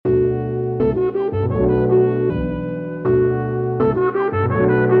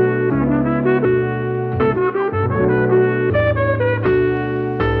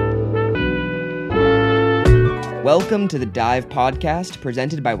Welcome to the Dive Podcast,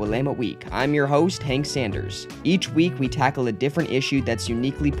 presented by Willamette Week. I'm your host, Hank Sanders. Each week, we tackle a different issue that's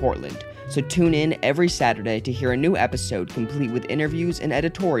uniquely Portland. So tune in every Saturday to hear a new episode complete with interviews and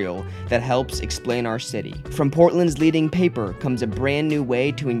editorial that helps explain our city. From Portland's leading paper comes a brand new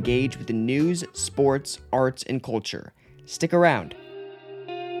way to engage with the news, sports, arts, and culture. Stick around.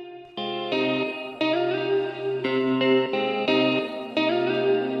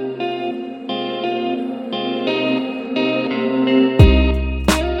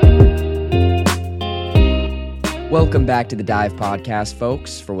 Welcome back to the Dive Podcast,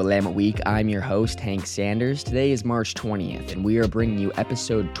 folks. For Willamette Week, I'm your host, Hank Sanders. Today is March 20th, and we are bringing you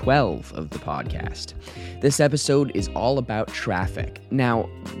episode 12 of the podcast. This episode is all about traffic. Now,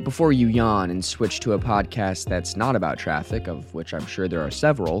 before you yawn and switch to a podcast that's not about traffic, of which I'm sure there are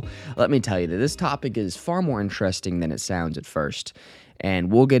several, let me tell you that this topic is far more interesting than it sounds at first.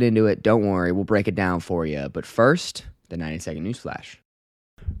 And we'll get into it. Don't worry, we'll break it down for you. But first, the 90-second news flash.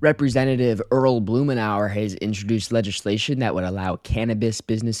 Representative Earl Blumenauer has introduced legislation that would allow cannabis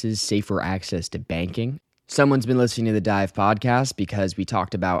businesses safer access to banking. Someone's been listening to the Dive Podcast because we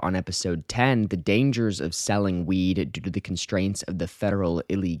talked about on episode 10 the dangers of selling weed due to the constraints of the federal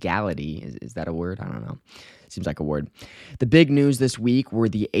illegality. Is that a word? I don't know. Seems like a word. The big news this week were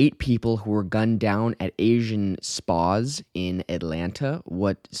the 8 people who were gunned down at Asian spas in Atlanta.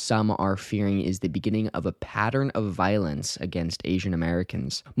 What some are fearing is the beginning of a pattern of violence against Asian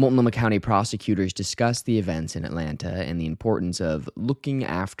Americans. Multnomah County prosecutors discussed the events in Atlanta and the importance of looking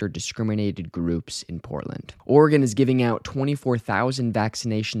after discriminated groups in Portland. Oregon is giving out 24,000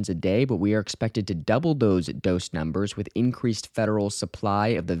 vaccinations a day, but we are expected to double those dose numbers with increased federal supply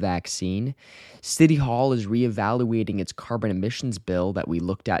of the vaccine. City Hall is reevaluating its carbon emissions bill that we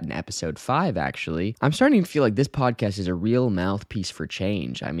looked at in episode 5, actually. I'm starting to feel like this podcast is a real mouthpiece for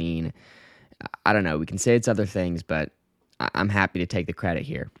change. I mean, I don't know. We can say it's other things, but I'm happy to take the credit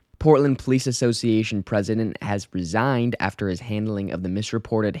here. Portland Police Association president has resigned after his handling of the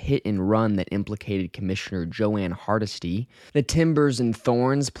misreported hit-and-run that implicated Commissioner Joanne Hardesty. The Timbers and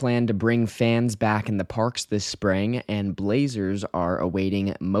Thorns plan to bring fans back in the parks this spring, and Blazers are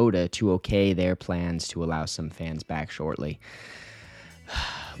awaiting MOTA to okay their plans to allow some fans back shortly.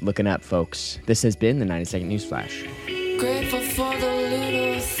 Looking up, folks. This has been the 90-second news flash. Grateful for the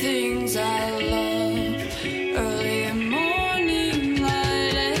little things I love. Early morning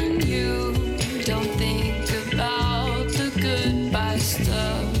light and you don't think about the goodbye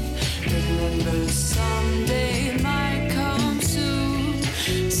stuff. Remember someday might come soon.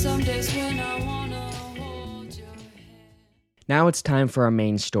 Some days when I wanna hold your hand. Now it's time for our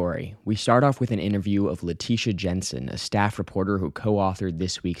main story. We start off with an interview of Latisha Jensen, a staff reporter who co-authored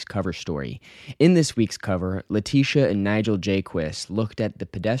this week's cover story. In this week's cover, Latisha and Nigel Jaquist looked at the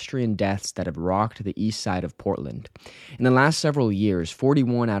pedestrian deaths that have rocked the east side of Portland. In the last several years,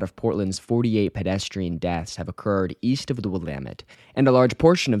 41 out of Portland's 48 pedestrian deaths have occurred east of the Willamette, and a large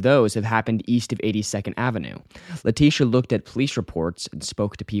portion of those have happened east of 82nd Avenue. Latisha looked at police reports and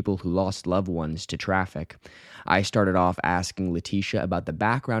spoke to people who lost loved ones to traffic. I started off asking Latisha about the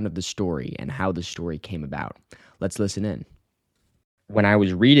background of the story and how the story came about. Let's listen in. When I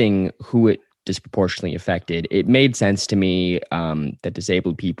was reading who it disproportionately affected, it made sense to me that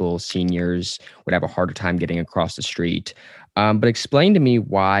disabled people, seniors, would have a harder time getting across the street. But explain to me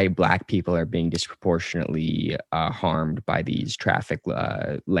why Black people are being disproportionately harmed by these traffic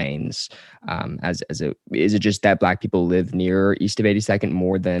lanes. Is it just that Black people live near east of 82nd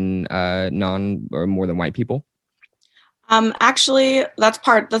more than more than white people? Actually,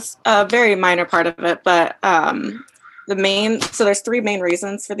 that's a very minor part of it, but there's 3 main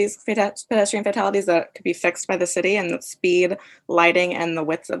reasons for these pedestrian fatalities that could be fixed by the city, and the speed, lighting, and the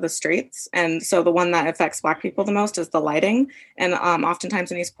width of the streets. And so the one that affects Black people the most is the lighting. And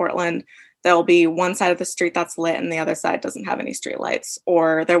oftentimes in East Portland, there'll be one side of the street that's lit and the other side doesn't have any street lights,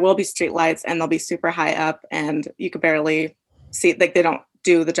 or there will be street lights and they'll be super high up and you could barely see, like they don't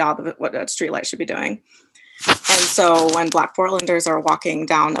do the job of what a street light should be doing. And so when Black Portlanders are walking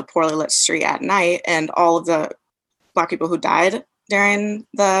down a poorly lit street at night, and all of the Black people who died during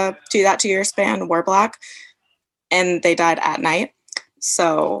that 2-year span were Black, and they died at night.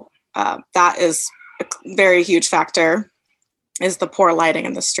 So that is a very huge factor, is the poor lighting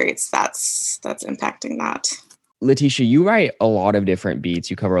in the streets. That's impacting that. Latisha, you write a lot of different beats.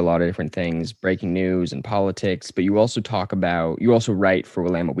 You cover a lot of different things, breaking news and politics, but you also write for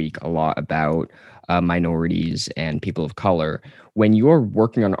Willamette Week a lot about minorities and people of color. When you're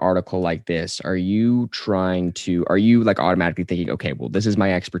working on an article like this, are you like automatically thinking, okay, well, this is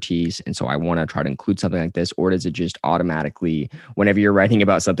my expertise, and so I want to try to include something like this? Or does it just automatically, whenever you're writing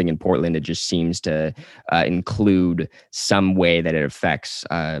about something in Portland, it just seems to include some way that it affects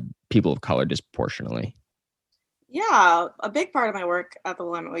people of color disproportionately? Yeah, a big part of my work at the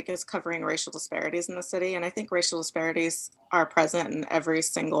Willamette Week is covering racial disparities in the city. And I think racial disparities are present in every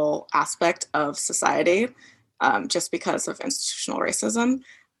single aspect of society, just because of institutional racism.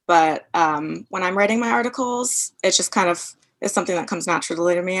 But when I'm writing my articles, it just kind of is something that comes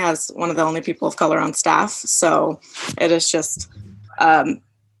naturally to me as one of the only people of color on staff. So it is just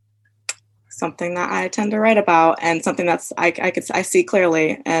something that I tend to write about, and something that's I see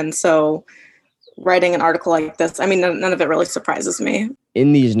clearly. And so writing an article like this, I mean, none of it really surprises me.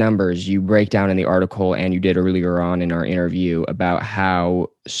 In these numbers, you break down in the article, and you did earlier on in our interview, about how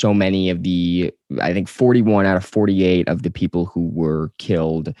so many of I think 41 out of 48 of the people who were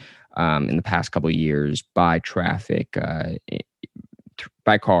killed in the past couple of years by traffic,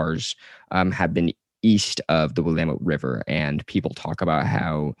 by cars, have been east of the Willamette River. And people talk about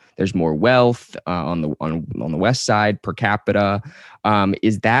how there's more wealth on the west side per capita.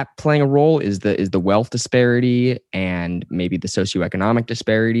 Is that playing a role? Is the wealth disparity and maybe the socioeconomic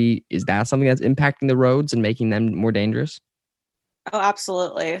disparity, is that something that's impacting the roads and making them more dangerous? Oh,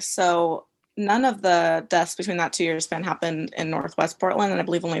 absolutely. So none of the deaths between that 2-year span happened in Northwest Portland, and I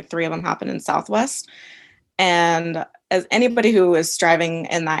believe only 3 of them happened in Southwest. And as anybody who is driving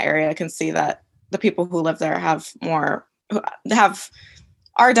in that area can see, that the people who live there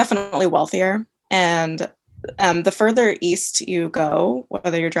are definitely wealthier. And the further east you go,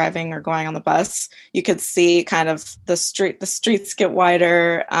 whether you're driving or going on the bus, you could see kind of the streets get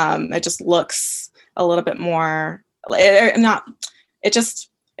wider. It just looks a little bit more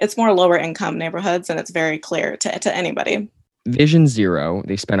it's more lower income neighborhoods, and it's very clear to anybody. Vision Zero,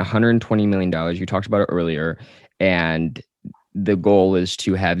 they spent $120 million. You talked about it earlier. And the goal is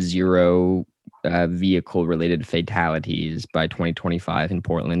to have zero vehicle-related fatalities by 2025 in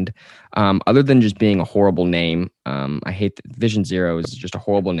Portland. Other than just being a horrible name, I hate that Vision Zero is just a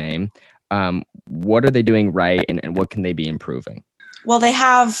horrible name. What are they doing right, and what can they be improving? Well, they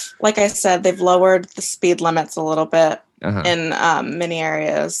have, like I said, they've lowered the speed limits a little bit in many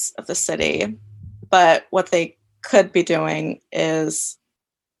areas of the city. But what they could be doing is,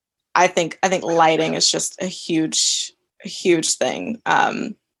 I think lighting is just a huge thing.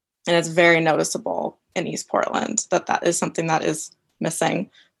 And it's very noticeable in East Portland that is something that is missing.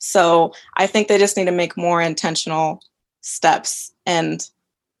 So I think they just need to make more intentional steps. And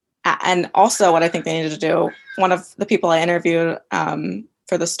also what I think they needed to do, one of the people I interviewed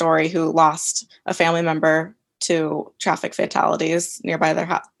for the story who lost a family member to traffic fatalities near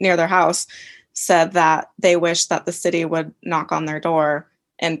their house, said that they wish that the city would knock on their door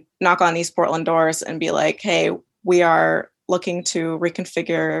and knock on East Portland doors and be like, hey, we are looking to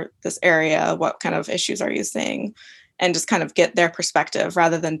reconfigure this area. What kind of issues are you seeing? And just kind of get their perspective,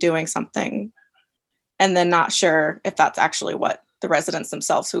 rather than doing something and then not sure if that's actually what the residents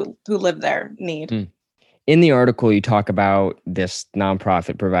themselves who live there need. In the article, you talk about this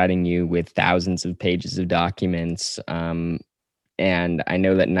nonprofit providing you with thousands of pages of documents. And I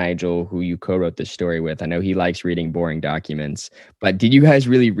know that Nigel, who you co-wrote this story with, I know he likes reading boring documents. But did you guys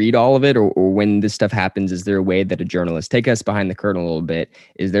really read all of it? Or when this stuff happens, is there a way that a journalist, take us behind the curtain a little bit,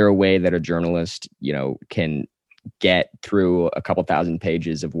 is there a way that a journalist, can get through a couple thousand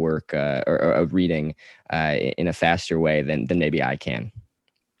pages of work or of reading in a faster way than maybe I can?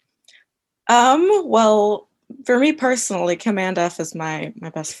 Well, for me personally, Command F is my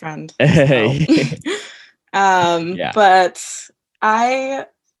best friend. So. Yeah. But I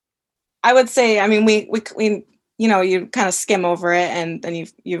would say, I mean, we you kind of skim over it, and then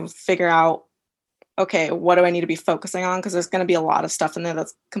you figure out, okay, what do I need to be focusing on? Because there's going to be a lot of stuff in there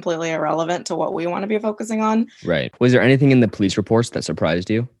that's completely irrelevant to what we want to be focusing on. Right. Was there anything in the police reports that surprised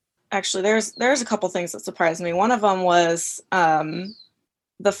you? Actually, there's a couple things that surprised me. One of them was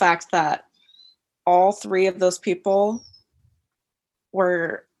the fact that all 3 of those people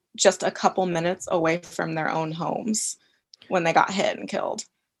were just a couple minutes away from their own homes when they got hit and killed.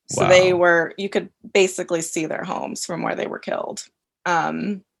 So you could basically see their homes from where they were killed.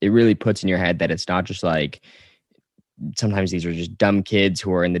 It really puts in your head that it's not just like, sometimes these are just dumb kids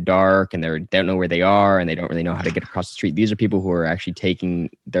who are in the dark and they don't know where they are and they don't really know how to get across the street. These are people who are actually taking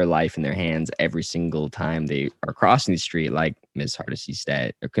their life in their hands every single time they are crossing the street, like Ms. Hardesty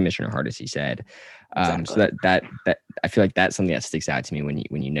said, or Commissioner Hardesty said. Exactly. So that I feel like that's something that sticks out to me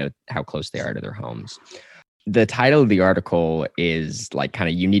when you know how close they are to their homes. The title of the article is like kind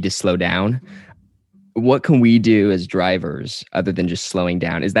of, you need to slow down. What can we do as drivers other than just slowing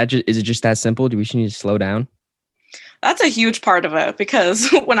down? Is it just that simple? Do we need to slow down? That's a huge part of it, because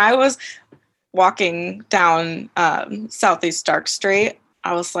when I was walking down Southeast Stark Street,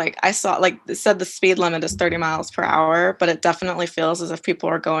 I was like, I saw, like, it said the speed limit is 30 miles per hour, but it definitely feels as if people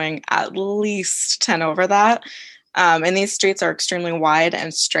are going at least 10 over that. And these streets are extremely wide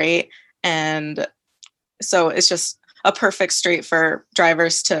and straight. And so it's just a perfect street for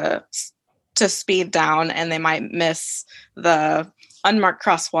drivers to speed down, and they might miss the unmarked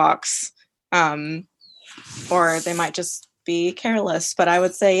crosswalks, or they might just be careless. But I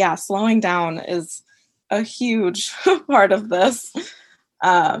would say, yeah, slowing down is a huge part of this,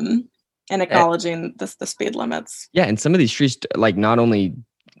 and acknowledging the speed limits. Yeah, and some of these streets, like, not only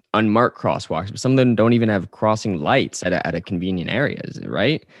unmarked crosswalks, but some of them don't even have crossing lights at a convenient areas,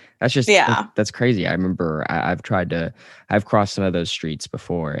 right? That's just, Yeah. that's crazy. I remember I've crossed some of those streets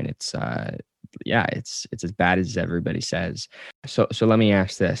before, and it's as bad as everybody says. So let me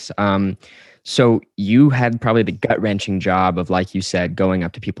ask this. So you had probably the gut-wrenching job of, like you said, going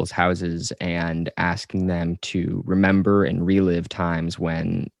up to people's houses and asking them to remember and relive times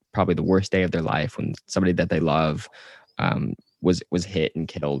when probably the worst day of their life, when somebody that they love was hit and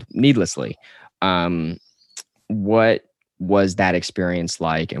killed needlessly. What was that experience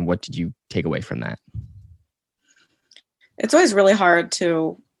like, and what did you take away from that? It's always really hard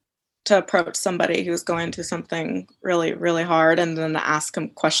to approach somebody who's going through something really, really hard, and then ask them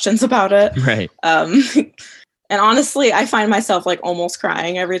questions about it. Right. And honestly, I find myself like almost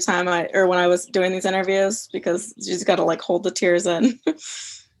crying every time when I was doing these interviews, because you just got to like hold the tears in.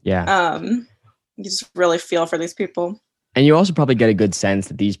 Yeah. You just really feel for these people. And you also probably get a good sense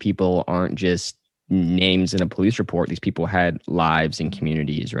that these people aren't just names in a police report. These people had lives and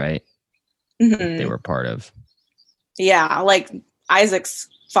communities, right? Mm-hmm. They were part of. Yeah, like Isaac's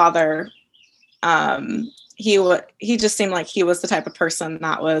father, he just seemed like he was the type of person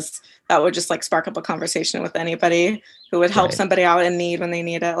that would just like spark up a conversation with anybody, who would help somebody out in need when they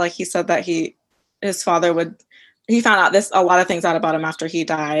need it. Like, he said that his father he found out a lot of things out about him after he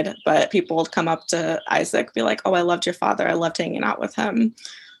died, but people would come up to Isaac, be like, "Oh, I loved your father. I loved hanging out with him.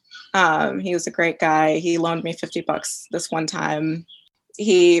 He was a great guy. He loaned me $50 this one time.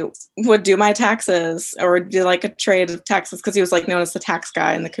 He would do my taxes, or do like a trade of taxes," because he was like known as the tax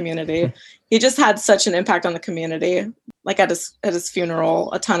guy in the community. He just had such an impact on the community. Like, at his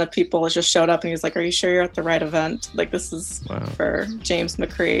funeral, a ton of people just showed up, and he was like, "Are you sure you're at the right event? Like, this is for James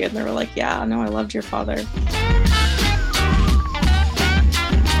McCree." And they were like, "Yeah, no, I loved your father."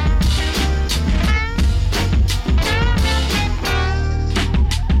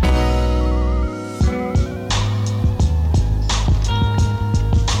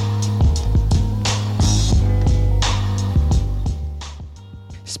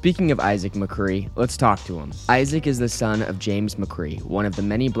 Speaking of Isaac McCree, let's talk to him. Isaac is the son of James McCree, one of the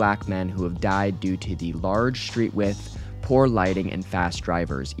many black men who have died due to the large street width, poor lighting, and fast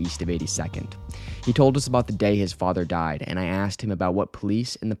drivers east of 82nd. He told us about the day his father died, and I asked him about what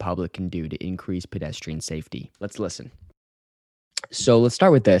police and the public can do to increase pedestrian safety. Let's listen. So let's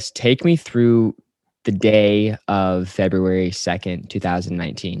start with this. Take me through the day of February 2nd,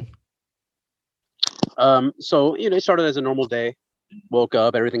 2019. So, it started as a normal day. Woke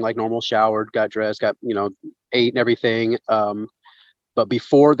up, everything like normal, showered, got dressed, ate and everything. But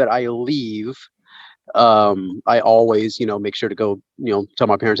before that I leave, I always, make sure to go, tell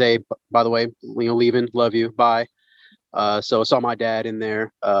my parents, "Hey, by the way, leaving, love you, bye." So I saw my dad in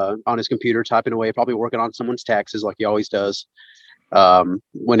there on his computer typing away, probably working on someone's taxes like he always does.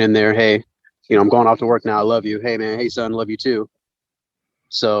 Went in there, "Hey, I'm going off to work now. I love you. Hey, man. Hey, son, love you too."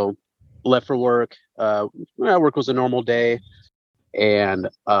 So left for work. Work was a normal day. And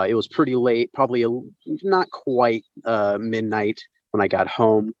it was pretty late, probably not quite midnight when I got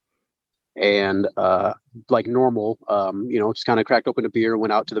home. And like normal, just kind of cracked open a beer,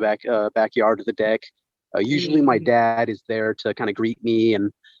 went out to the backyard of the deck. Usually my dad is there to kind of greet me,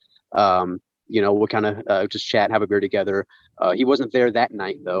 and we'll kind of just chat and have a beer together. He wasn't there that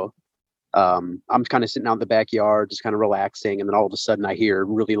night though. I'm kind of sitting out in the backyard, just kind of relaxing, and then all of a sudden I hear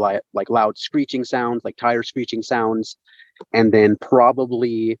really like loud screeching sounds, like tire screeching sounds. And then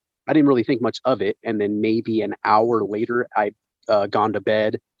probably, I didn't really think much of it. And then maybe an hour later, I'd gone to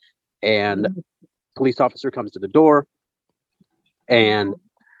bed, and a police officer comes to the door, and,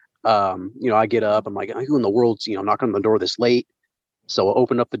 I get up, I'm like, "Who in the world's, knocking on the door this late?" So I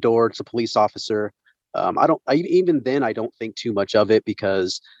open up the door, it's a police officer. Even then, I don't think too much of it,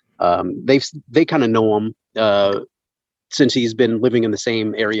 because they kind of know him, since he's been living in the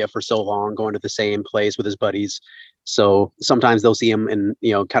same area for so long, going to the same place with his buddies. So sometimes they'll see him and,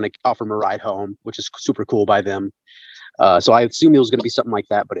 kind of offer him a ride home, which is super cool by them. So I assumed it was going to be something like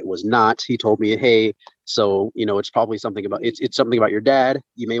that, but it was not. He told me, hey, so, it's probably something about, it's something about your dad.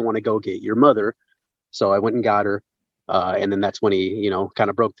 You may want to go get your mother. So I went and got her. And then that's when he, kind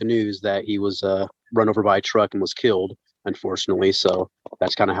of broke the news that he was run over by a truck and was killed, unfortunately. So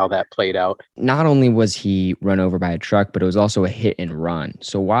that's kind of how that played out. Not only was he run over by a truck, but it was also a hit and run.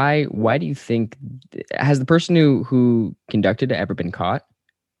 So why do you think, has the person who conducted it ever been caught?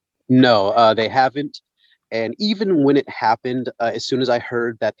 No, they haven't. And even when it happened, as soon as I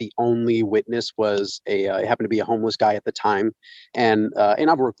heard that the only witness was it happened to be a homeless guy at the time, and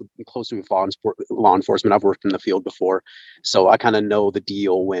I've worked closely with law enforcement. I've worked in the field before, so I kind of know the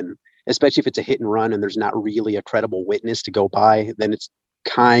deal when, especially if it's a hit and run and there's not really a credible witness to go by, then it's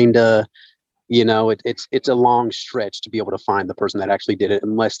kind of, it's a long stretch to be able to find the person that actually did it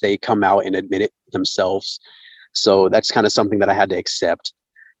unless they come out and admit it themselves. So that's kind of something that I had to accept.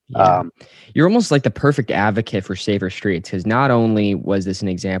 Yeah. You're almost like the perfect advocate for safer streets, because not only was this an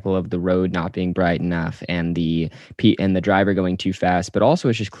example of the road not being bright enough and the driver going too fast, but also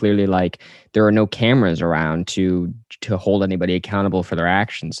it's just clearly like there are no cameras around to hold anybody accountable for their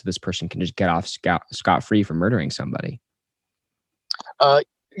actions. So this person can just get off scot-free for murdering somebody.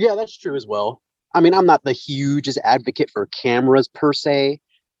 Yeah, that's true as well. I mean, I'm not the hugest advocate for cameras per se.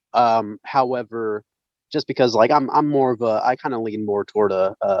 However, just because I'm more of I kind of lean more toward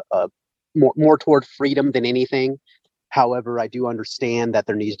more toward freedom than anything. However, I do understand that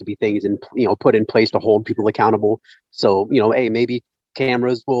there needs to be things put in place to hold people accountable. So, hey, maybe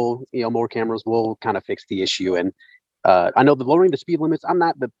more cameras will kind of fix the issue. And I know the lowering the speed limits, I'm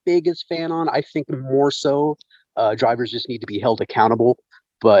not the biggest fan on. I think more so drivers just need to be held accountable.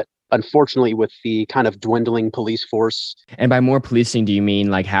 But unfortunately, with the kind of dwindling police force. And by more policing, do you mean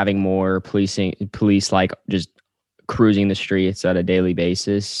like having more police like just cruising the streets at a daily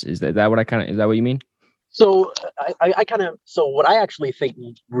basis? Is that what you mean? So so what I actually think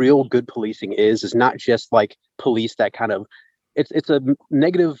real good policing is not just like police that kind of, it's a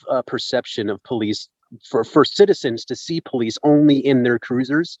negative perception of police for citizens to see police only in their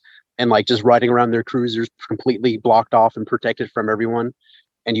cruisers and like just riding around their cruisers completely blocked off and protected from everyone.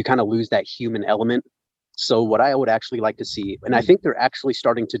 And you kind of lose that human element. So what I would actually like to see, and I think they're actually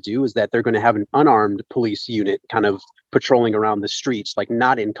starting to do, is that they're going to have an unarmed police unit kind of patrolling around the streets, like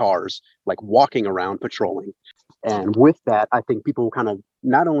not in cars, like walking around patrolling. And with that, I think people will kind of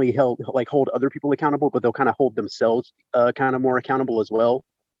not only hold other people accountable, but they'll kind of hold themselves kind of more accountable as well.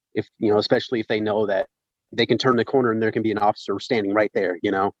 If, especially if they know that they can turn the corner and there can be an officer standing right there,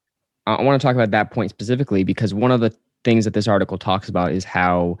 I want to talk about that point specifically, because one of the things that this article talks about is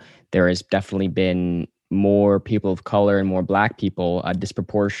how there has definitely been more people of color and more Black people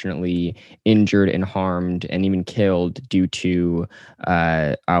disproportionately injured and harmed and even killed due to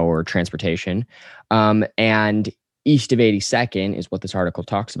our transportation. And east of 82nd is what this article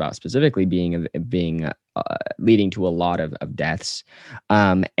talks about, specifically being leading to a lot of deaths.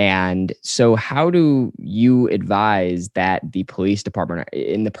 And so how do you advise that the police department,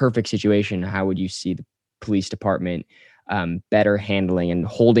 in the perfect situation, how would you see the police department better handling and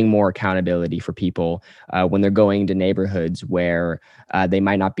holding more accountability for people when they're going to neighborhoods where they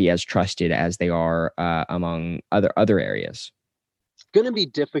might not be as trusted as they are among other areas? It's going to be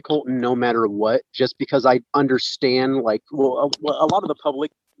difficult no matter what, just because I understand, a lot of the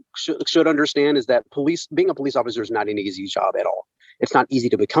public should understand is that being a police officer is not an easy job at all. It's not easy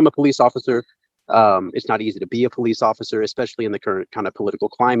to become a police officer. It's not easy to be a police officer, especially in the current kind of political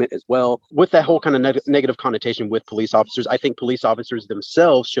climate as well. With that whole kind of negative connotation with police officers, I think police officers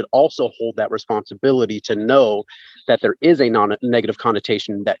themselves should also hold that responsibility to know that there is a negative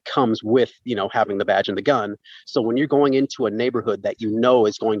connotation that comes with, having the badge and the gun. So when you're going into a neighborhood that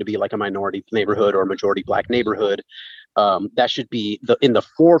is going to be like a minority neighborhood or a majority Black neighborhood, that should be in the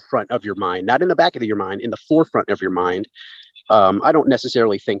forefront of your mind, not in the back of your mind, in the forefront of your mind. I don't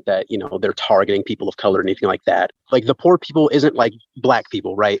necessarily think that, they're targeting people of color or anything like that. Like the poor people isn't like Black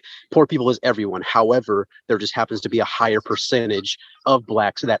people, right? Poor people is everyone. However, there just happens to be a higher percentage of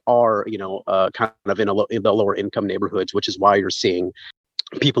Blacks that are, kind of in the lower income neighborhoods, which is why you're seeing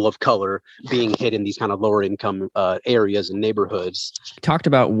people of color being hit in these kind of lower income areas and neighborhoods. Talked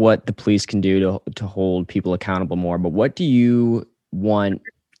about what the police can do to hold people accountable more, but what do you want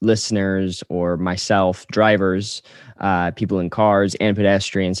listeners or myself, drivers, people in cars and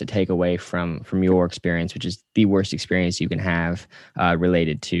pedestrians to take away from your experience, which is the worst experience you can have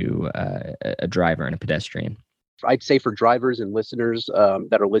related to a driver and a pedestrian? I'd say for drivers and listeners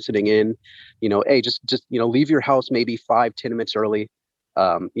that are listening in, hey, just leave your house maybe 5-10 minutes early.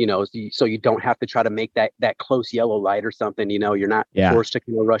 So you don't have to try to make that close yellow light or something. You're not forced to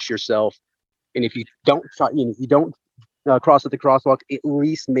kind of rush yourself. And if you don't cross at the crosswalk, at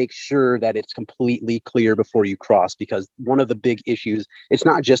least make sure that it's completely clear before you cross, because one of the big issues, it's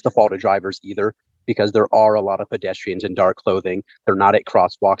not just the fault of drivers either, because there are a lot of pedestrians in dark clothing. They're not at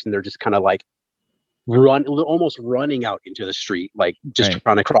crosswalks, and they're just kind of like almost running out into the street, like just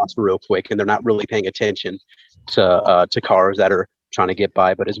trying to cross real quick, and they're not really paying attention to cars that are trying to get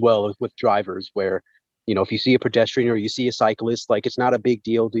by. But as well as with drivers, where if you see a pedestrian or you see a cyclist, like, it's not a big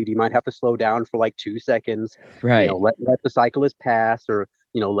deal, dude. You might have to slow down for like 2 seconds, right? Let the cyclist pass, or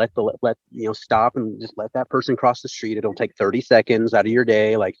stop and just let that person cross the street. It'll take 30 seconds out of your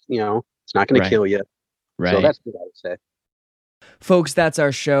day, like, it's not going to kill you. Right. So that's what I would say. Folks, that's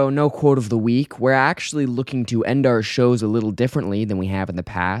our show. No quote of the week. We're actually looking to end our shows a little differently than we have in the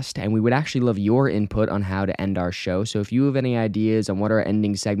past, and we would actually love your input on how to end our show. So if you have any ideas on what our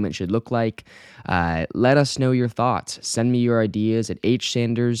ending segment should look like, let us know your thoughts. Send me your ideas at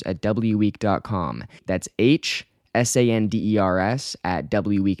hsanders@wweek.com. That's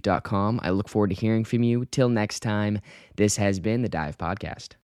HSANDERS@wweek.com. I look forward to hearing from you. Till next time, this has been the Dive Podcast.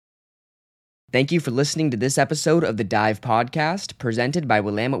 Thank you for listening to this episode of the Dive Podcast, presented by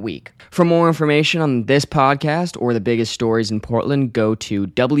Willamette Week. For more information on this podcast or the biggest stories in Portland, go to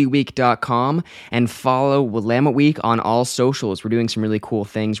wweek.com and follow Willamette Week on all socials. We're doing some really cool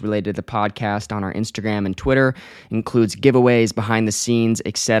things related to the podcast on our Instagram and Twitter. Includes giveaways, behind the scenes,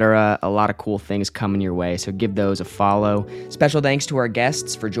 etc. A lot of cool things coming your way, so give those a follow. Special thanks to our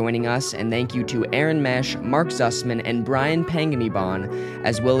guests for joining us, and thank you to Aaron Mesh, Mark Zussman, and Brian Panganibon,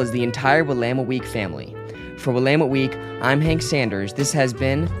 as well as the entire Willamette Week family. For Willamette Week, I'm Hank Sanders. This has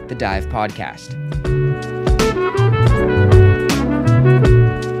been the Dive Podcast.